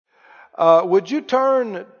Would you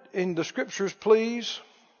turn in the scriptures, please,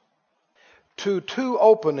 to two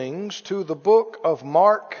openings to the book of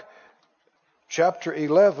Mark, chapter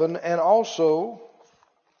 11, and also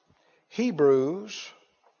Hebrews.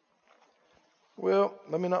 Well,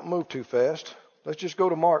 let me not move too fast. Let's just go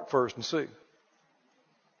to Mark first and see.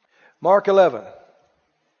 Mark 11.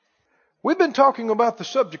 We've been talking about the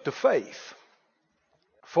subject of faith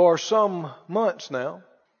for some months now.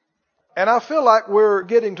 And I feel like we're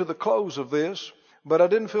getting to the close of this, but I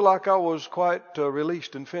didn't feel like I was quite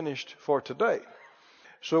released and finished for today.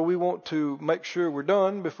 So we want to make sure we're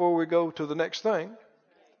done before we go to the next thing.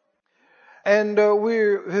 And we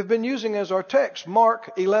have been using as our text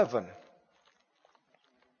Mark 11.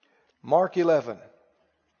 Mark 11.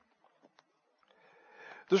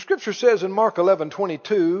 The scripture says in Mark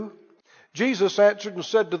 11:22, Jesus answered and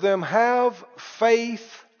said to them, "Have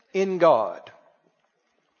faith in God."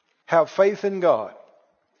 Have faith in God.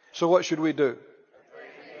 So what should we do?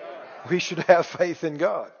 We should have faith in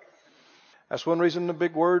God. That's one reason the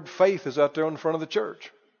big word faith is out there in front of the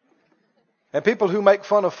church. And people who make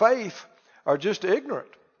fun of faith are just ignorant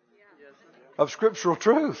of scriptural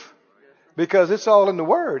truth. Because it's all in the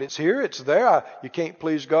Word. It's here, it's there. You can't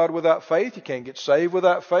please God without faith. You can't get saved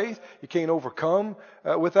without faith. You can't overcome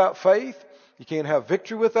without faith. You can't have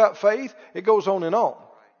victory without faith. It goes on and on.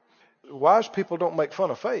 Wise people don't make fun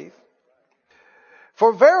of faith.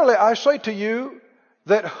 For verily I say to you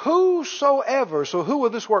that whosoever, so who will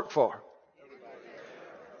this work for?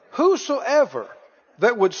 Whosoever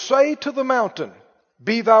that would say to the mountain,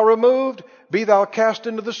 "Be thou removed, be thou cast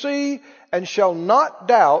into the sea," and shall not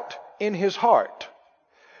doubt in his heart,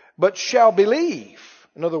 but shall believe,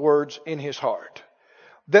 in other words, in his heart,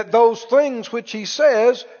 that those things which he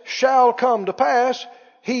says shall come to pass,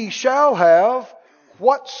 he shall have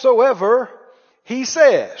whatsoever he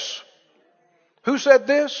says. Who said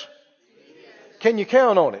this? Can you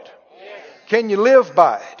count on it? Yes. Can you live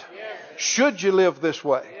by it? Yes. Should you live this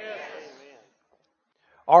way? Yes.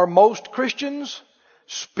 Are most Christians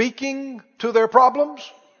speaking to their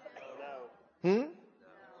problems?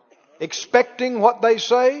 Expecting what they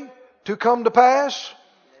say to come to pass?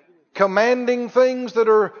 Commanding things that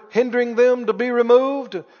are hindering them to be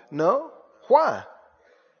removed? No. Why?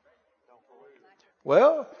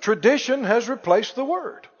 Well, tradition has replaced the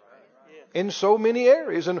Word in so many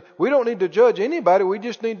areas. And we don't need to judge anybody. We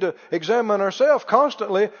just need to examine ourselves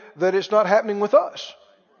constantly that it's not happening with us.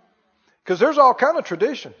 Because there's all kind of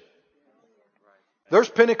tradition. There's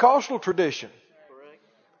Pentecostal tradition.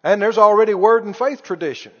 And there's already Word and Faith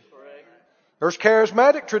tradition. There's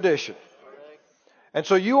charismatic tradition. And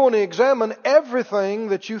so you want to examine everything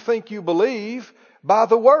that you think you believe by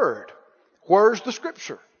the Word. Where's the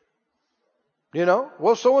Scripture? You know,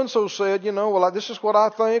 well, so-and-so said, well, this is what I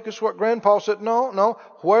think. This is what Grandpa said. No.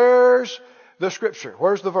 Where's the Scripture?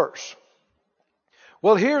 Where's the verse?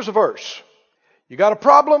 Well, here's a verse. You got a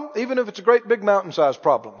problem, even if it's a great big mountain-sized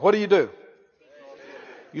problem. What do?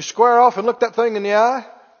 You square off and look that thing in the eye.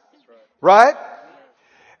 Right?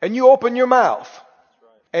 And you open your mouth.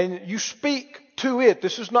 And you speak to it.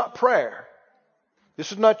 This is not prayer.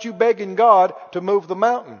 This is not you begging God to move the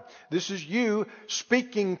mountain. This is you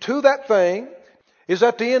speaking to that thing. Is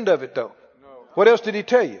that the end of it, though? No. What else did he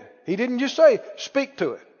tell you? He didn't just say, speak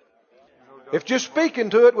to it. If just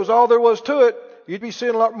speaking to it was all there was to it, you'd be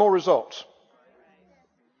seeing a lot more results.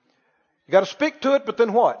 You got to speak to it, but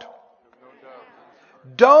then what?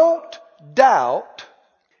 Don't doubt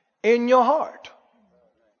in your heart.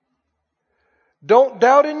 Don't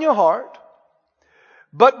doubt in your heart,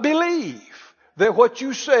 but believe that what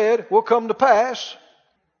you said will come to pass,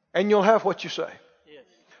 and you'll have what you say. Yes.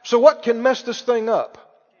 So what can mess this thing up?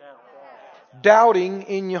 Doubting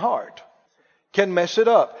in your heart can mess it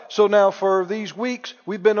up. So now for these weeks,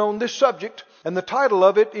 we've been on this subject, and the title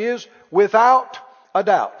of it is Without a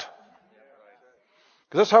Doubt.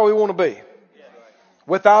 Because that's how we want to be.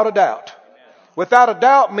 Without a doubt. Without a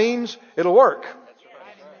doubt means it'll work.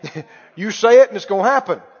 You say it and it's going to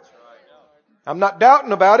happen. I'm not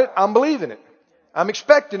doubting about it. I'm believing it. I'm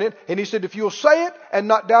expecting it. And he said, if you'll say it and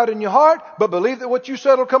not doubt in your heart, but believe that what you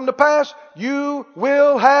said will come to pass, you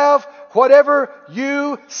will have whatever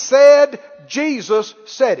you said. Jesus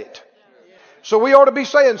said it. So we ought to be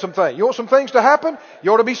saying some things. You want some things to happen?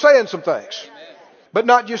 You ought to be saying some things. But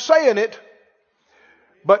not just saying it,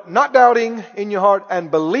 but not doubting in your heart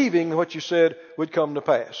and believing what you said would come to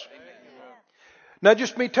pass. Now,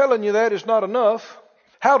 just me telling you that is not enough.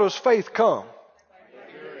 How does faith come?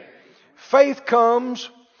 Faith comes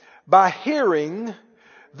by hearing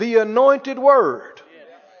the anointed word.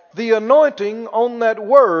 The anointing on that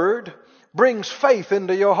word brings faith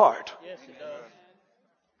into your heart.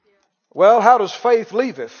 Well, how does faith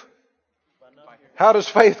leaveth? How does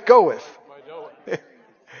faith goeth?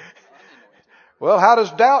 Well, how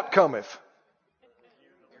does doubt cometh?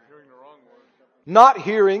 Not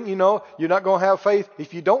hearing, you're not going to have faith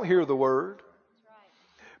if you don't hear the word.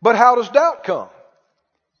 But how does doubt come?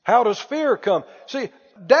 How does fear come? See,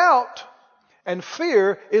 doubt and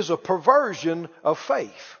fear is a perversion of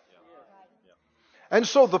faith. And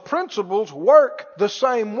so the principles work the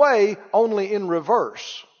same way, only in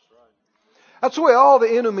reverse. That's the way all the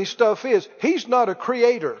enemy stuff is. He's not a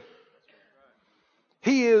creator.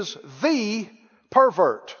 He is the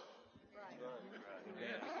pervert.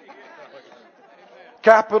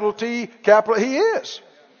 Capital T, capital, he is.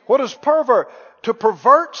 What is pervert? To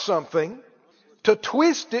pervert something, to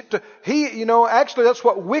twist it, actually that's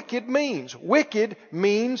what wicked means. Wicked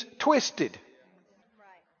means twisted.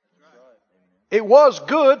 It was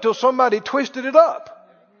good till somebody twisted it up.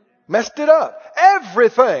 Messed it up.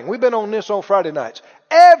 Everything, we've been on this on Friday nights,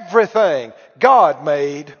 everything God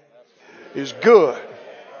made is good.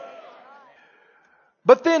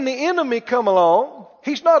 But then the enemy come along.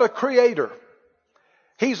 He's not a creator.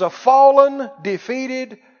 He's a fallen,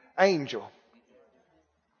 defeated angel.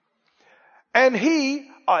 And he's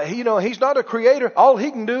not a creator. All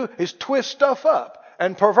he can do is twist stuff up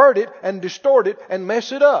and pervert it and distort it and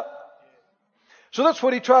mess it up. So that's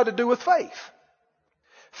what he tried to do with faith.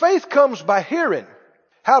 Faith comes by hearing.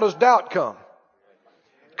 How does doubt come?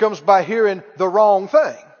 It comes by hearing the wrong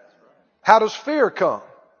thing. How does fear come?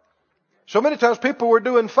 So many times people were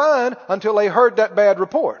doing fine until they heard that bad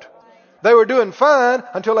report. They were doing fine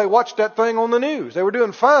until they watched that thing on the news. They were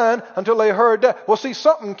doing fine until they heard that. Well, see,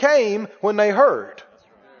 something came when they heard.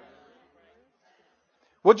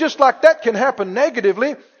 Well, just like that can happen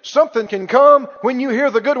negatively, something can come when you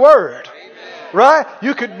hear the good word. Right?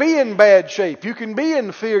 You could be in bad shape. You can be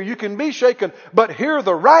in fear. You can be shaken. But hear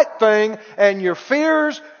the right thing and your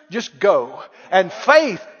fears just go. And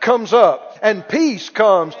faith comes up. And peace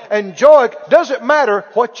comes. And joy. Doesn't matter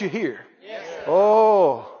what you hear.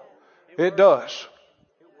 Oh, it does.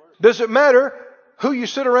 Does it matter who you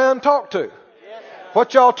sit around and talk to?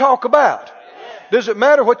 What y'all talk about? Does it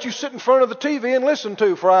matter what you sit in front of the TV and listen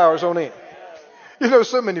to for hours on end?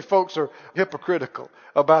 So many folks are hypocritical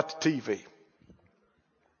about the TV.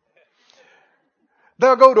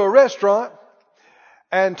 They'll go to a restaurant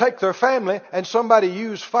and take their family and somebody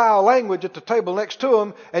use foul language at the table next to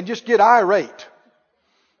them and just get irate.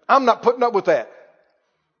 I'm not putting up with that.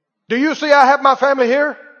 Do you see I have my family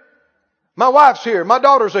here? My wife's here. My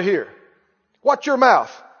daughters are here. Watch your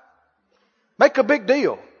mouth. Make a big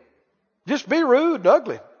deal. Just be rude and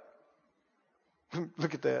ugly.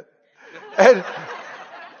 Look at that.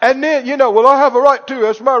 And then, well, I have a right to.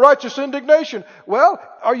 That's my righteous indignation. Well,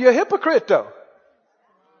 are you a hypocrite though?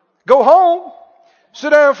 Go home,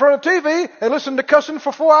 sit down in front of TV and listen to cussing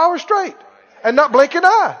for 4 hours straight and not blink an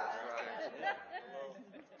eye.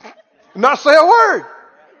 Not say a word.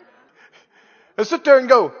 And sit there and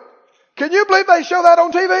go, can you believe they show that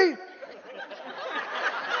on TV?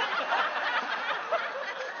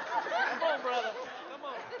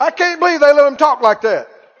 I can't believe they let them talk like that.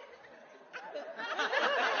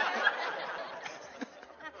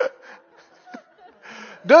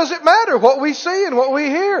 Does it matter what we see and what we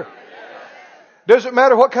hear? Does it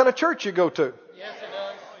matter what kind of church you go to? Yes,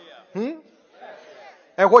 it does.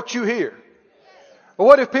 And what you hear? Well,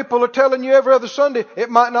 what if people are telling you every other Sunday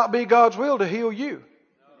it might not be God's will to heal you?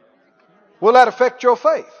 Will that affect your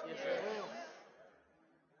faith? Yes, it will.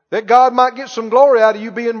 That God might get some glory out of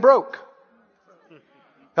you being broke?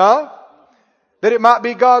 Huh? That it might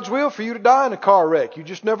be God's will for you to die in a car wreck. You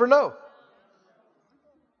just never know.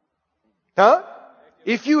 Huh?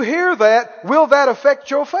 If you hear that, will that affect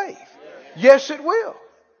your faith? Yes, it will.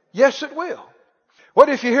 Yes, it will. What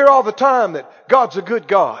if you hear all the time that God's a good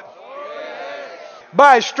God?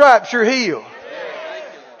 By His stripes you're healed.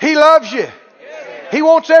 He loves you. He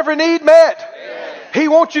wants every need met. He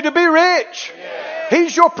wants you to be rich.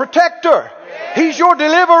 He's your protector. He's your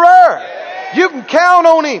deliverer. You can count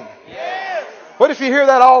on Him. What if you hear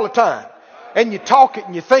that all the time? And you talk it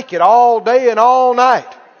and you think it all day and all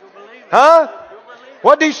night? Huh?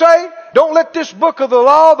 What did He say? Don't let this book of the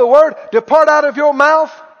law, the word, depart out of your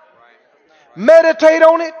mouth. Meditate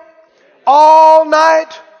on it all night,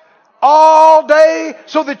 all day,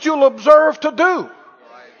 so that you'll observe to do.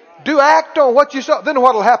 Act on what you saw. Then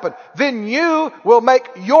what will happen? Then you will make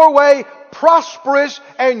your way prosperous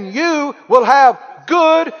and you will have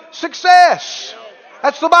good success.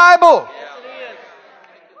 That's the Bible.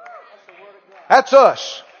 That's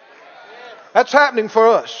us. That's happening for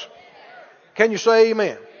us. Can you say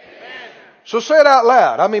amen? So say it out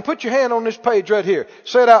loud. I mean, put your hand on this page right here.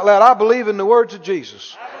 Say it out loud. I believe in the words of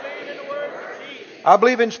Jesus. I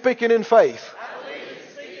believe in speaking in faith.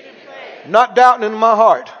 Not doubting in my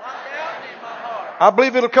heart. I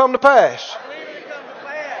believe it'll come to pass.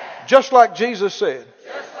 Just like Jesus said.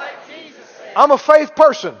 I'm a faith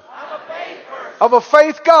person. Of a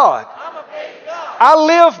faith God. I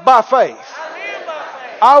live by faith.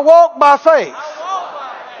 I walk by faith.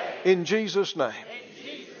 In Jesus' name.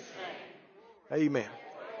 Amen.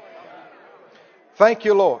 Thank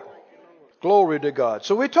you, Lord. Glory to God.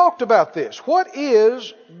 So we talked about this. What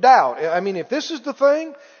is doubt? I mean, if this is the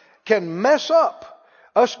thing, can mess up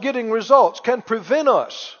us getting results, can prevent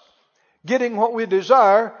us getting what we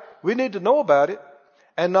desire, we need to know about it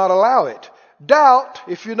and not allow it. Doubt,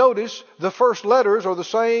 if you notice, the first letters are the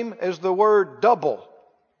same as the word double.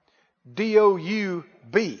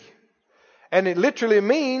 D-O-U-B. And it literally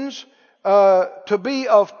means to be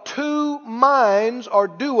of two minds, or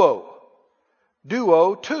duo.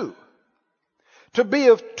 Duo, two. To be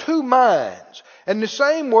of two minds. And the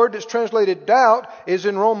same word that's translated doubt is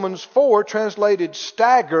in Romans 4 translated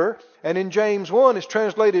stagger, and in James 1 is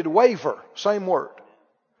translated waver. Same word.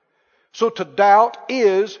 So to doubt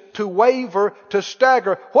is to waver, to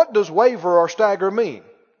stagger. What does waver or stagger mean?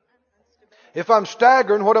 If I'm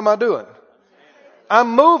staggering, what am I doing?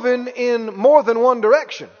 I'm moving in more than one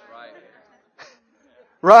direction.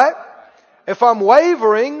 Right? If I'm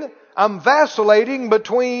wavering, I'm vacillating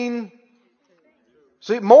between,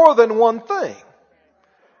 more than one thing.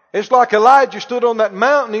 It's like Elijah stood on that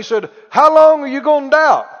mountain. He said, how long are you going to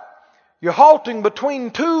doubt? You're halting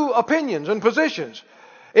between two opinions and positions.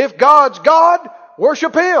 If God's God,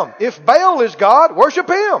 worship Him. If Baal is God, worship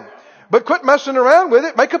Him. But quit messing around with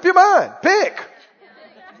it. Make up your mind. Pick.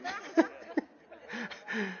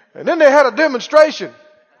 And then they had a demonstration.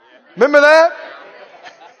 Remember that?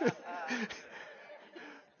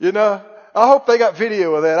 You know, I hope they got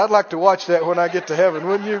video of that. I'd like to watch that when I get to heaven,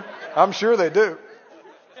 wouldn't you? I'm sure they do.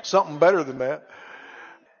 Something better than that.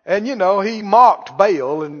 And you know, he mocked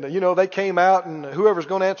Baal, and you know, they came out, and whoever's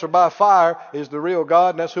going to answer by fire is the real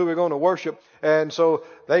God, and that's who we're going to worship. And so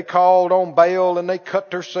they called on Baal, and they cut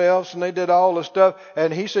themselves, and they did all the stuff.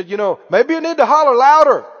 And he said, you know, maybe you need to holler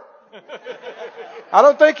louder. I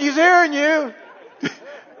don't think he's hearing you.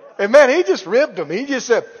 And man, he just ribbed him. He just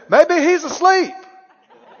said, maybe he's asleep.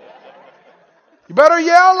 You better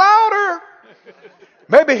yell louder.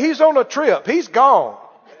 Maybe he's on a trip. He's gone.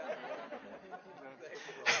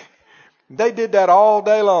 They did that all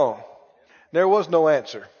day long. There was no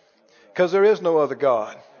answer. Because there is no other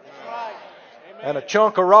God. And a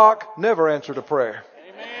chunk of rock never answered a prayer.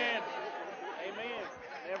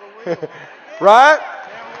 Right?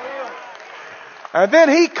 And then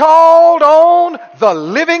he called on the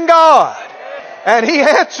living God. And he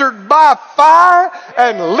answered by fire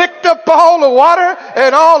and licked up all the water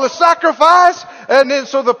and all the sacrifice. And then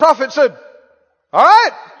so the prophet said, all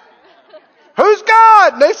right, who's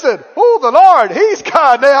God? And they said, oh, the Lord, He's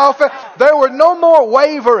God. There were no more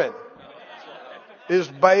wavering. Is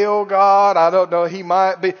Baal God? I don't know. He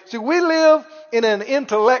might be. See, we live in an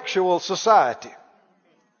intellectual society.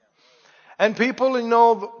 And people, you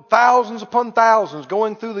know, thousands upon thousands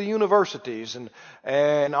going through the universities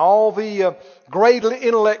and all the great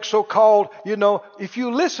intellect so-called, you know, if you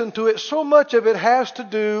listen to it, so much of it has to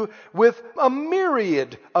do with a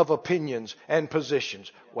myriad of opinions and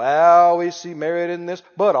positions. Well, we see merit in this,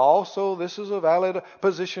 but also this is a valid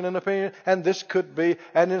position and opinion, and this could be.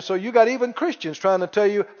 And then so you got even Christians trying to tell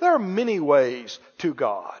you there are many ways to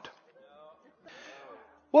God.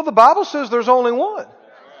 Well, the Bible says there's only one.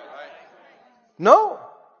 No.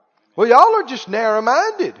 Well, y'all are just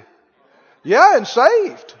narrow-minded. Yeah, and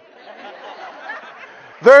saved.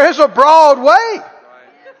 There is a broad way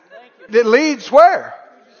that leads where?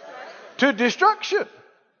 To destruction.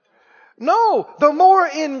 No, the more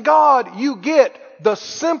in God you get, the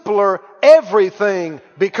simpler everything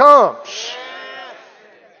becomes.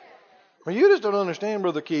 Well, you just don't understand,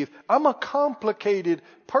 Brother Keith. I'm a complicated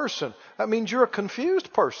person. That means you're a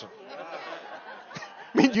confused person.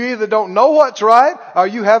 I mean, you either don't know what's right or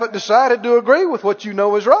you haven't decided to agree with what you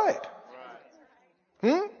know is right.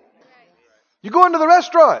 You go into the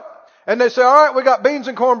restaurant and they say, all right, we got beans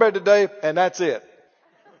and cornbread today, and that's it.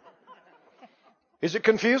 Is it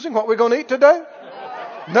confusing what we're going to eat today?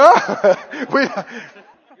 No.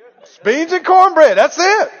 It's beans and cornbread. That's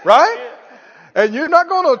it, right? And you're not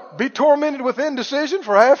going to be tormented with indecision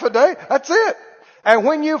for half a day. That's it. And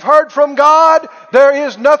when you've heard from God, there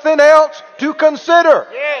is nothing else to consider.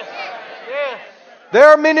 Yes. Yes. There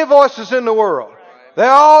are many voices in the world.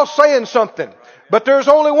 They're all saying something. But there's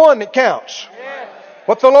only one that counts. Yes.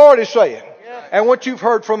 What the Lord is saying. And what you've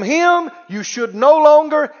heard from Him, you should no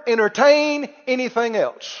longer entertain anything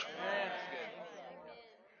else.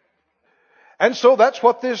 And so that's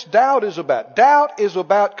what this doubt is about. Doubt is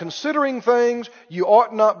about considering things you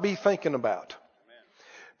ought not be thinking about.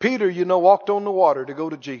 Peter, walked on the water to go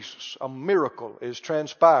to Jesus. A miracle is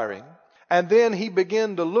transpiring. And then he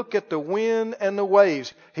began to look at the wind and the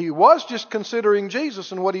waves. He was just considering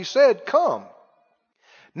Jesus and what He said, come.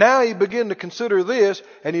 Now he began to consider this,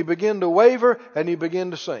 and he began to waver, and he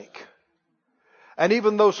began to sink. And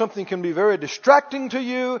even though something can be very distracting to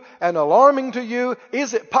you and alarming to you,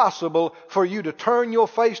 is it possible for you to turn your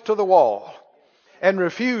face to the wall and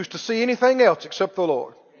refuse to see anything else except the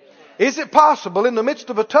Lord? Is it possible in the midst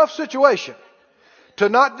of a tough situation to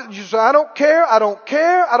not, you say, I don't care, I don't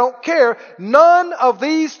care, I don't care. None of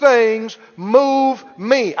these things move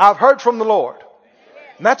me. I've heard from the Lord.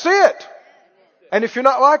 And that's it. And if you're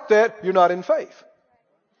not like that, you're not in faith.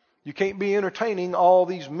 You can't be entertaining all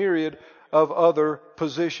these myriad of other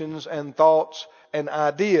positions and thoughts and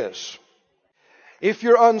ideas. If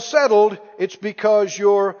you're unsettled, it's because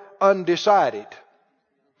you're undecided.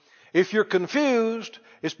 If you're confused,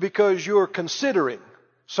 it's because you're considering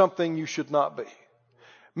something you should not be.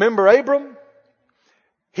 Remember Abram?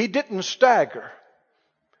 He didn't stagger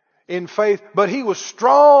in faith, but he was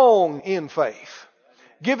strong in faith,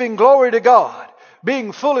 giving glory to God,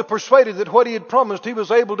 being fully persuaded that what he had promised he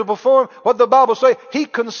was able to perform. What the Bible says, he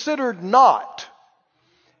considered not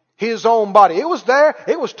his own body. It was there.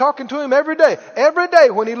 It was talking to him every day. Every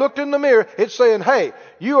day when he looked in the mirror, it's saying, hey,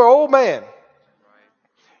 you are old man.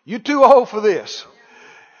 You too old for this.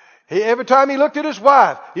 Every time he looked at his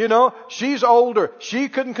wife, she's older. She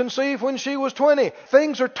couldn't conceive when she was 20.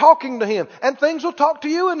 Things are talking to him. And things will talk to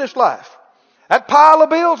you in this life. That pile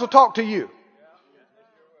of bills will talk to you.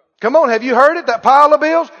 Come on, have you heard it? That pile of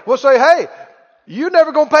bills will say, hey, you're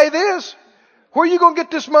never going to pay this. Where are you going to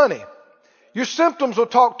get this money? Your symptoms will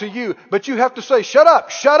talk to you, but you have to say, shut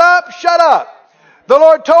up, shut up, shut up. The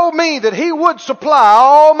Lord told me that He would supply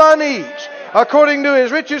all my needs according to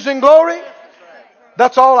His riches and glory.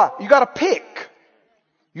 That's all you got to pick.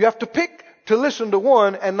 You have to pick to listen to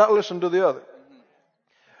one and not listen to the other.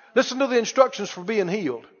 Listen to the instructions for being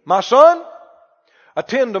healed. My son,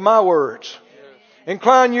 attend to my words.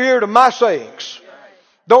 Incline your ear to my sayings.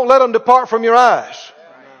 Don't let them depart from your eyes.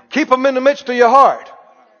 Keep them in the midst of your heart.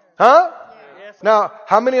 Huh? Now,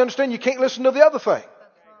 how many understand you can't listen to the other thing?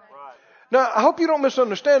 Now, I hope you don't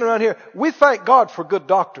misunderstand around here. We thank God for good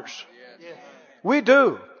doctors. We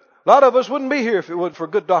do. A lot of us wouldn't be here if it wasn't for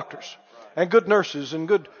good doctors and good nurses and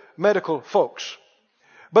good medical folks.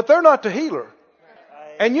 But they're not the healer.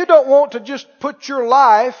 And you don't want to just put your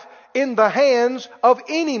life in the hands of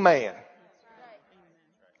any man.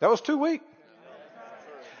 That was too weak.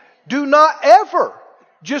 Do not ever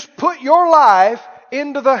just put your life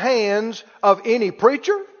into the hands of any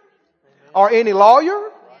preacher or any lawyer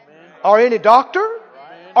or any doctor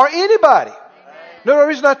or anybody. The only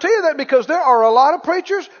reason I tell you that because there are a lot of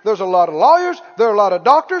preachers, there's a lot of lawyers, there are a lot of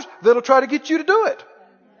doctors that'll try to get you to do it.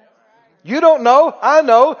 You don't know, I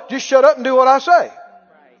know, just shut up and do what I say.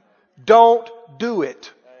 Don't do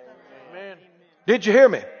it. Did you hear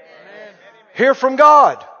me? Hear from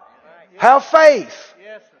God. Have faith.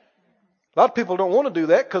 A lot of people don't want to do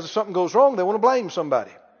that because if something goes wrong, they want to blame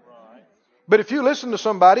somebody. But if you listen to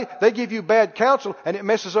somebody, they give you bad counsel and it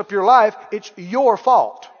messes up your life, it's your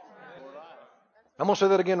fault. I'm going to say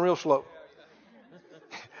that again real slow.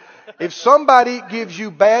 If somebody gives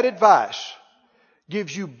you bad advice,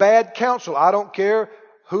 gives you bad counsel, I don't care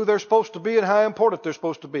who they're supposed to be and how important they're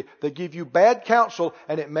supposed to be. They give you bad counsel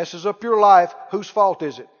and it messes up your life. Whose fault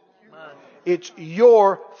is it? It's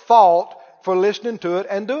your fault for listening to it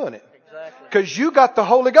and doing it. Because you got the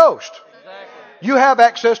Holy Ghost. You have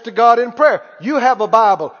access to God in prayer. You have a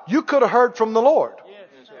Bible. You could have heard from the Lord.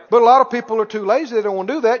 But a lot of people are too lazy. They don't want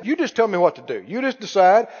to do that. You just tell me what to do. You just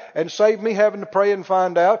decide and save me having to pray and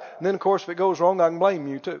find out. And then, of course, if it goes wrong, I can blame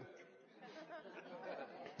you too.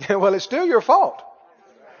 Well, it's still your fault.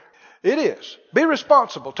 It is. Be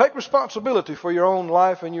responsible. Take responsibility for your own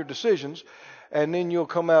life and your decisions. And then you'll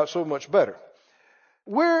come out so much better.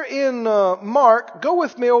 We're in Mark. Go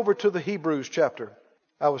with me over to the Hebrews chapter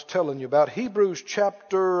I was telling you about. Hebrews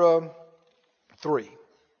chapter 3.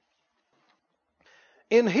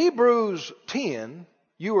 In Hebrews 10,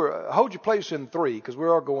 hold your place in 3 because we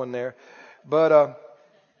are going there. But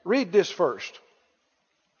read this first.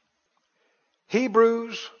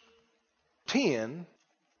 Hebrews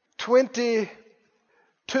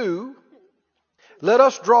 10:22. Let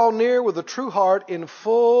us draw near with a true heart in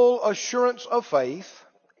full assurance of faith,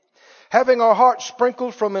 having our hearts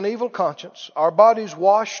sprinkled from an evil conscience, our bodies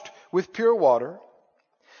washed with pure water,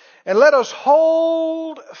 and let us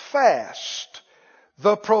hold fast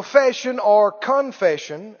the profession or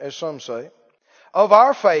confession, as some say, of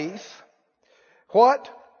our faith, what?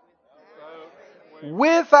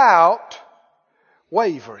 Without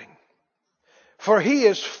wavering. For He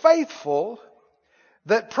is faithful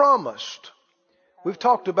that promised. We've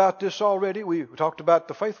talked about this already. We talked about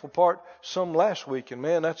the faithful part some last week, and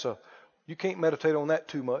man, you can't meditate on that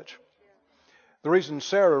too much. The reason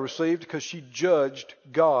Sarah received, because she judged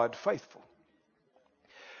God faithful.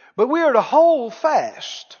 But we are to hold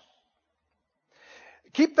fast.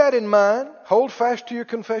 Keep that in mind. Hold fast to your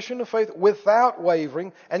confession of faith without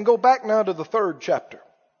wavering. And go back now to the 3rd chapter.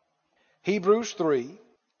 Hebrews 3.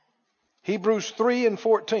 Hebrews 3 and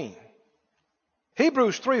 14.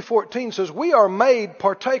 Hebrews 3:14 says, we are made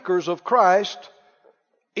partakers of Christ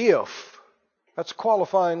if. That's a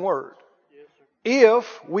qualifying word. If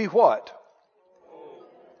we what?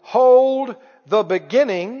 Hold the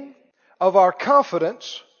beginning of our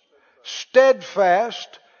confidence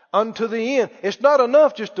steadfast unto the end. It's not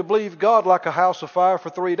enough just to believe God like a house of fire for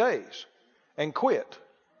 3 days and quit.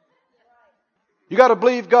 You got to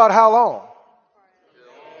believe God how long?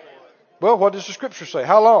 Well, what does the Scripture say?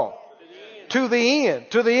 How long? To the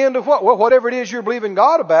end. To the end of what? Well, whatever it is you're believing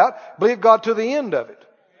God about, believe God to the end of it.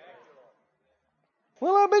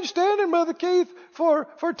 Well, I've been standing, Brother Keith, for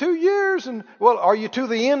 2 years. And well, are you to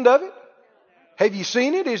the end of it? Have you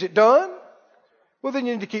seen it? Is it done? Well, then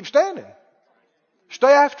you need to keep standing.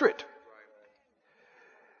 Stay after it.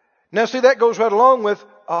 Now, see, that goes right along with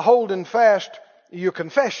holding fast your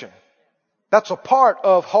confession. That's a part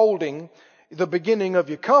of holding the beginning of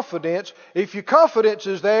your confidence. If your confidence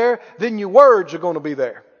is there, then your words are going to be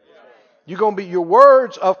there. Your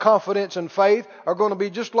words of confidence and faith are going to be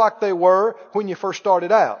just like they were when you first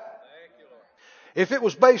started out. If it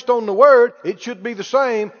was based on the Word, it should be the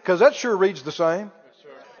same, because that sure reads the same.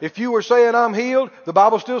 If you were saying I'm healed, the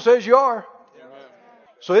Bible still says you are.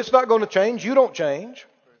 So it's not going to change. You don't change.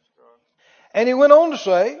 And he went on to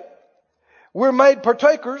say, we're made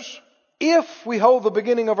partakers if we hold the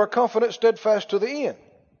beginning of our confidence steadfast to the end.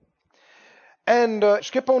 And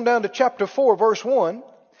skip on down to chapter 4, verse 1.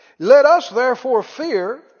 Let us therefore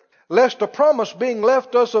fear, lest a promise being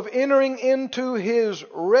left us of entering into His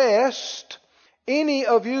rest, any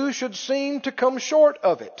of you should seem to come short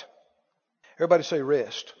of it. Everybody say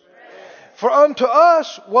rest. For unto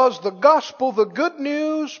us was the gospel, the good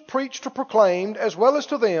news, preached or proclaimed, as well as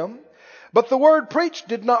to them. But the word preached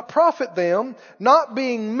did not profit them, not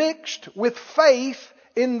being mixed with faith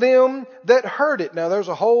in them that heard it. Now there's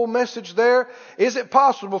a whole message there. Is it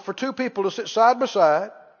possible for 2 people to sit side by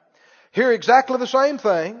side, hear exactly the same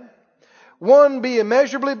thing, one be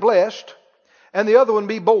immeasurably blessed, and the other one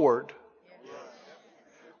be bored?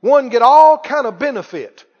 One get all kind of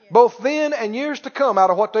benefit, both then and years to come, out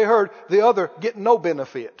of what they heard. The other get no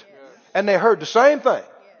benefit. And they heard the same thing.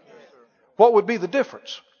 What would be the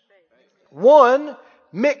difference? One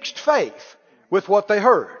mixed faith with what they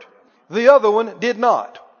heard. The other one did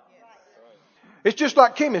not. It's just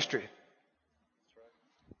like chemistry.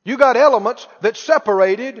 You got elements that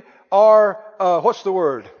separated are,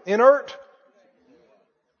 inert.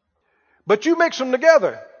 But you mix them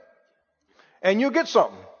together and you get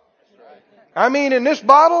something. I mean, in this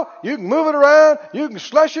bottle, you can move it around, you can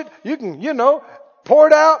slush it, you can, pour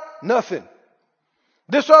it out, nothing.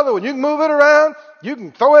 This other one, you can move it around, you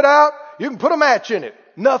can throw it out, you can put a match in it,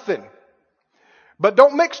 nothing. But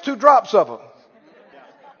don't mix 2 drops of them.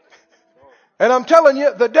 And I'm telling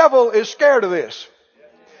you, the devil is scared of this.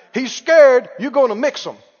 He's scared you're going to mix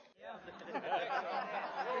them.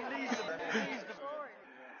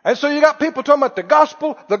 And so you got people talking about the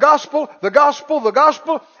gospel, the gospel, the gospel, the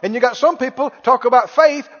gospel. And you got some people talk about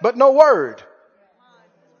faith, but no word.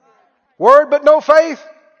 Word but no faith.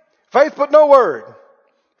 Faith but no word.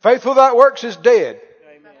 Faith without works is dead.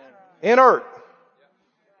 Inert.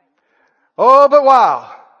 Oh, but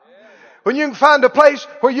wow. When you can find a place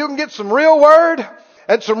where you can get some real word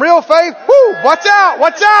and some real faith, whoo, watch out,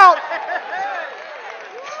 watch out.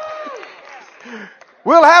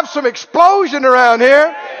 We'll have some explosion around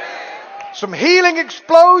here. Some healing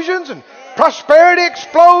explosions and prosperity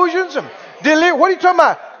explosions and deliver. What are you talking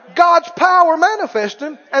about? God's power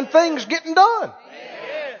manifesting and things getting done.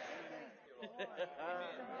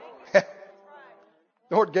 The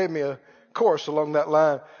Lord gave me a course along that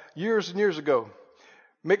line years and years ago.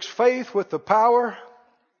 Mix faith with the power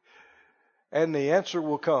and the answer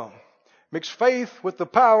will come. Mix faith with the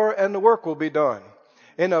power and the work will be done.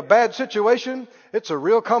 In a bad situation, it's a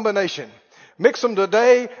real combination. Mix them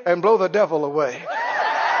today and blow the devil away.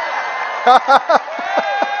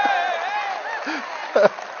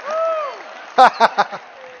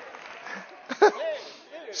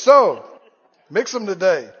 So, mix them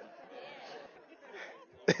today.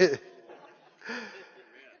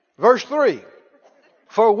 Verse 3.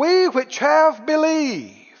 For we which have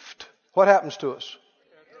believed, what happens to us?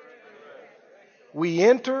 We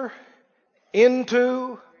enter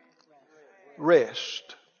into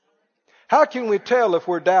rest. How can we tell if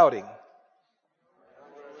we're doubting?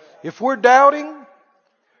 If we're doubting,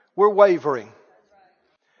 we're wavering.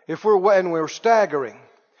 And we're staggering.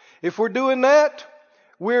 If we're doing that,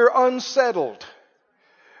 we're unsettled.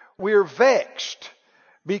 We're vexed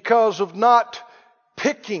because of not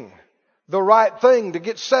picking the right thing to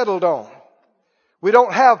get settled on. We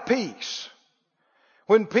don't have peace.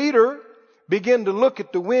 When Peter began to look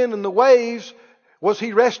at the wind and the waves, was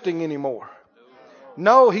he resting anymore?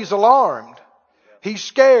 No, he's alarmed. He's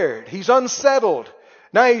scared. He's unsettled.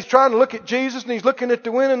 Now he's trying to look at Jesus and he's looking at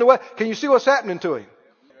the wind and the wave. Can you see what's happening to him?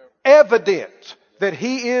 Evident that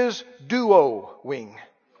he is duo-wing.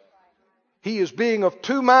 He is being of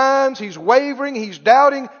two minds. He's wavering. He's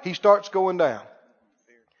doubting. He starts going down.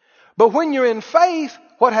 But when you're in faith,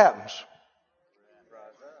 what happens?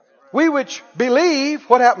 We which believe,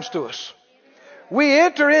 what happens to us? We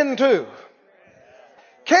enter into.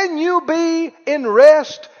 Can you be in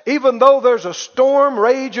rest even though there's a storm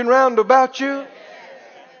raging round about you?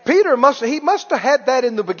 Peter must have had that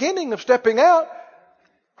in the beginning of stepping out.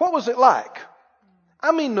 What was it like?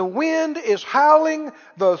 I mean, the wind is howling,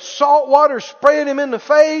 the salt water is spraying him in the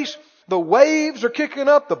face, the waves are kicking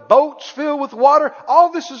up, the boat's filled with water.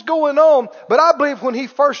 All this is going on. But I believe when he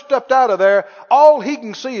first stepped out of there, all he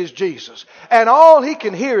can see is Jesus. And all he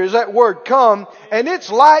can hear is that word come. And it's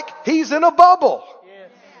like he's in a bubble.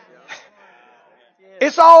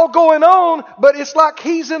 It's all going on, but it's like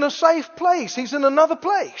he's in a safe place. He's in another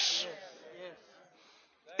place.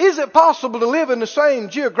 Is it possible to live in the same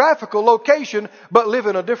geographical location but live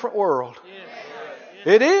in a different world?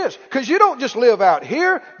 It is. Because you don't just live out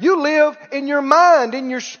here. You live in your mind, in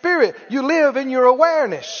your spirit. You live in your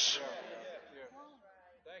awareness.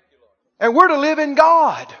 And we're to live in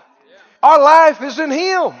God. Our life is in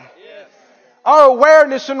Him. Our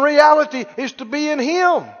awareness and reality is to be in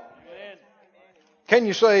Him. Can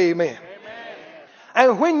you say amen?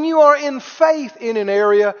 And when you are in faith in an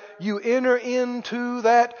area, you enter into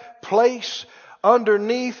that place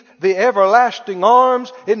underneath the everlasting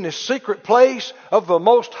arms in the secret place of the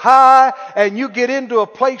Most High, and you get into a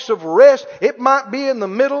place of rest. It might be in the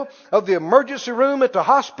middle of the emergency room at the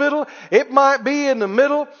hospital. It might be in the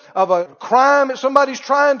middle of a crime that somebody's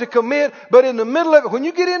trying to commit. But in the middle of it, when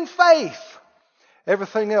you get in faith,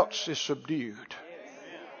 everything else is subdued.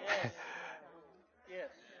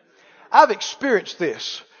 I've experienced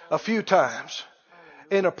this a few times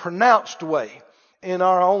in a pronounced way in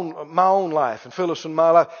my own life and Phyllis and my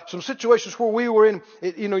life. Some situations where we were in,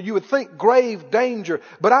 you would think grave danger,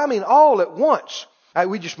 but I mean all at once.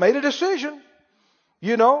 We just made a decision.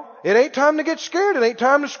 It ain't time to get scared. It ain't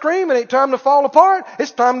time to scream. It ain't time to fall apart.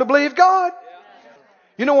 It's time to believe God.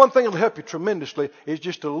 One thing that'll help you tremendously is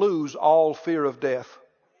just to lose all fear of death.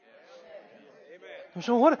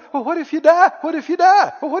 So what if you die? What if you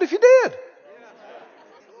die? Well, what if you did?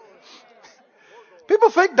 People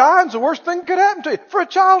think dying's the worst thing that could happen to you. For a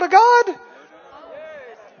child of God,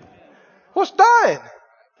 what's dying?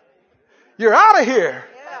 You're out of here.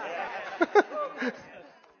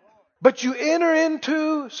 But you enter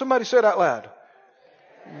into, somebody said out loud,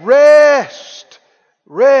 rest,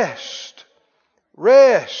 rest,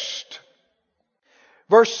 rest.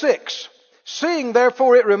 Verse 6. Seeing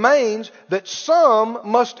therefore it remains that some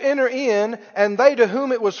must enter in, and they to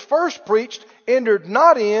whom it was first preached entered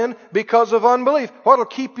not in because of unbelief. What will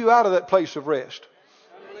keep you out of that place of rest?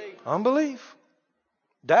 Unbelief.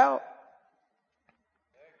 Doubt.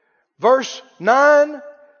 Verse 9.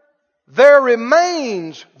 There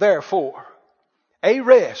remains therefore a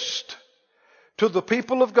rest to the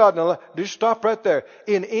people of God. Now just stop right there.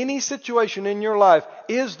 In any situation in your life,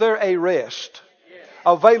 is there a rest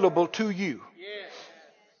available to you?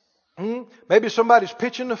 Maybe somebody's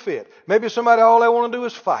pitching a fit. Maybe somebody, all they want to do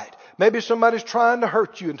is fight. Maybe somebody's trying to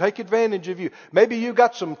hurt you and take advantage of you. Maybe you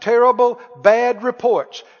got some terrible, bad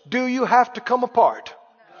reports. Do you have to come apart?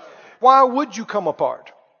 Why would you come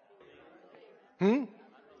apart?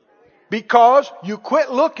 Because you quit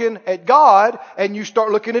looking at God and you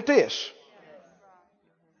start looking at this.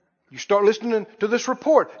 You start listening to this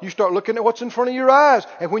report. You start looking at what's in front of your eyes.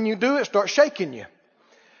 And when you do, it starts shaking you.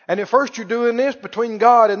 And at first you're doing this between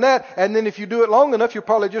God and that. And then if you do it long enough, you'll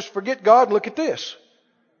probably just forget God and look at this.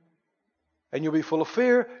 And you'll be full of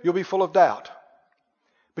fear. You'll be full of doubt.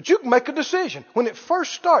 But you can make a decision. When it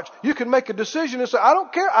first starts, you can make a decision and say, I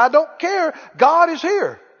don't care. God is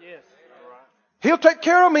here. He'll take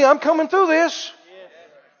care of me. I'm coming through this.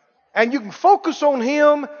 And you can focus on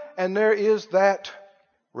Him, and there is that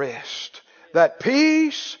rest, that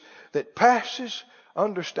peace that passes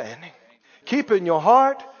understanding. Keeping your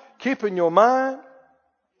heart, keeping your mind,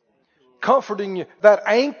 comforting you, that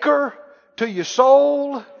anchor to your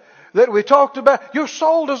soul that we talked about. Your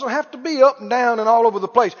soul doesn't have to be up and down and all over the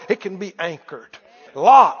place. It can be anchored,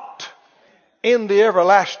 locked in the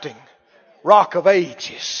everlasting rock of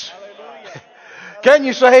ages. Can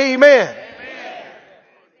you say amen?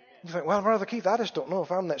 You think, well, Brother Keith, I just don't know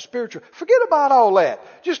if I'm that spiritual. Forget about all that.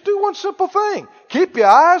 Just do one simple thing. Keep your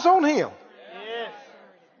eyes on Him.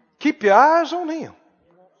 Keep your eyes on Him.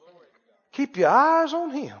 Keep your eyes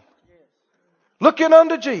on Him. Looking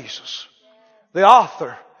unto Jesus, the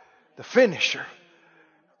author, the finisher.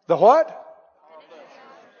 The what?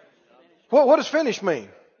 What does finish mean?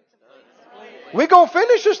 We're going to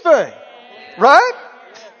finish this thing. Right?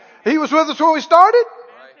 He was with us when we started.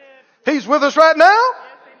 He's with us right now.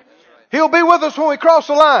 He'll be with us when we cross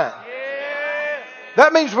the line.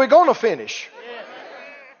 That means we're going to finish.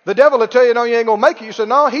 The devil will tell you, no, you ain't going to make it. You say,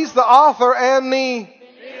 no, He's the author and the...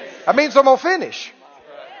 That means I'm going to finish.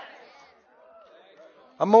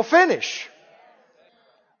 I'm going to finish.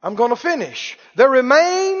 I'm going to finish. There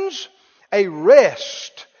remains a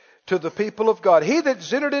rest to the people of God. He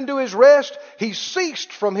that's entered into His rest, he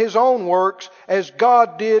ceased from his own works as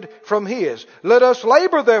God did from His. Let us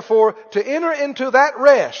labor, therefore, to enter into that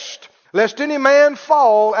rest, lest any man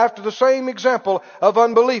fall after the same example of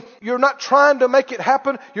unbelief. You're not trying to make it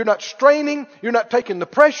happen. You're not straining. You're not taking the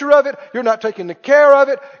pressure of it. You're not taking the care of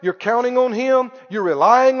it. You're counting on Him. You're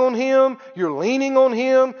relying on Him. You're leaning on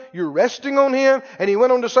Him. You're resting on Him. And he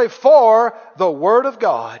went on to say, for the Word of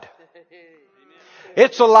God,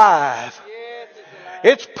 it's alive.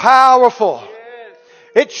 It's powerful.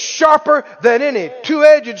 It's sharper than any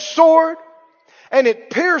two-edged sword. And it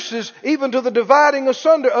pierces even to the dividing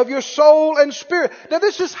asunder of your soul and spirit. Now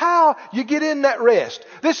this is how you get in that rest.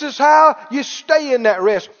 This is how you stay in that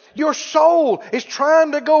rest. Your soul is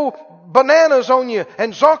trying to go bananas on you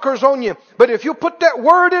and zonkers on you. But if you put that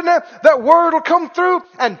Word in there, that Word will come through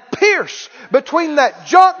and pierce between that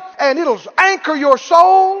junk, and it'll anchor your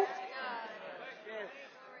soul.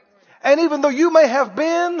 And even though you may have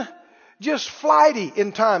been just flighty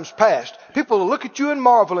in times past, people will look at you and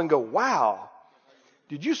marvel and go, wow.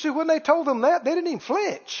 Did you see when they told them that? They didn't even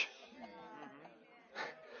flinch.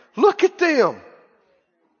 Look at them.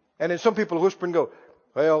 And then some people whisper and go,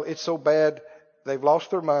 well, it's so bad. They've lost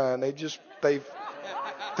their mind. They've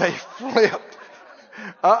flipped.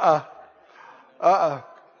 Well,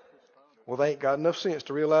 they ain't got enough sense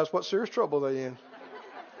to realize what serious trouble they're in.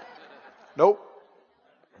 Nope.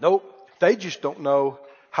 They just don't know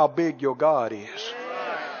how big your God is.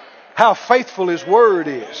 How faithful His Word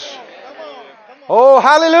is. Oh,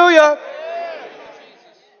 hallelujah.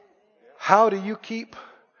 How do you keep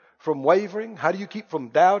from wavering? How do you keep from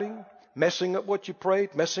doubting? Messing up what you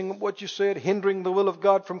prayed, messing up what you said, hindering the will of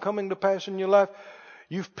God from coming to pass in your life?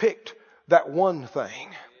 You've picked that one thing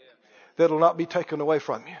that'll not be taken away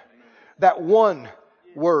from you. That one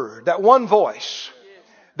word, that one voice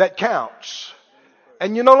that counts.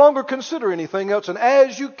 And you no longer consider anything else. And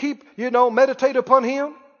as you keep, meditate upon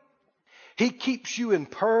Him, He keeps you in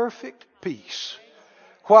perfect peace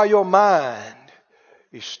while your mind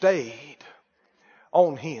is stayed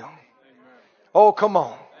on Him. Oh, come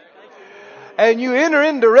on. And you enter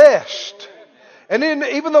into rest. And then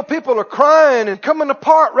even though people are crying and coming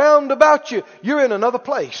apart round about you, you're in another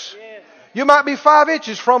place. You might be 5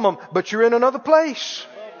 inches from them, but you're in another place.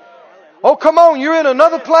 Oh, come on. You're in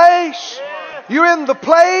another place. You're in the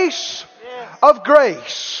place of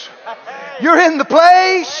grace. You're in the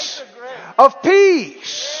place of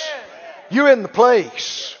peace. You're in the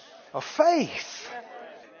place of faith.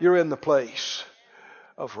 You're in the place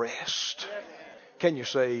of rest. Can you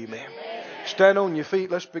say amen? Stand on your feet.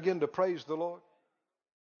 Let's begin to praise the Lord.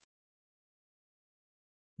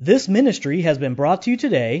 This ministry has been brought to you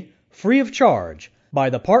today free of charge by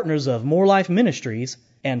the partners of More Life Ministries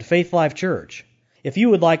and Faith Life Church. If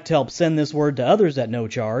you would like to help send this word to others at no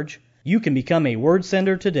charge, you can become a word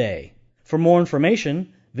sender today. For more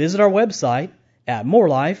information, visit our website at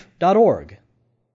morelife.org.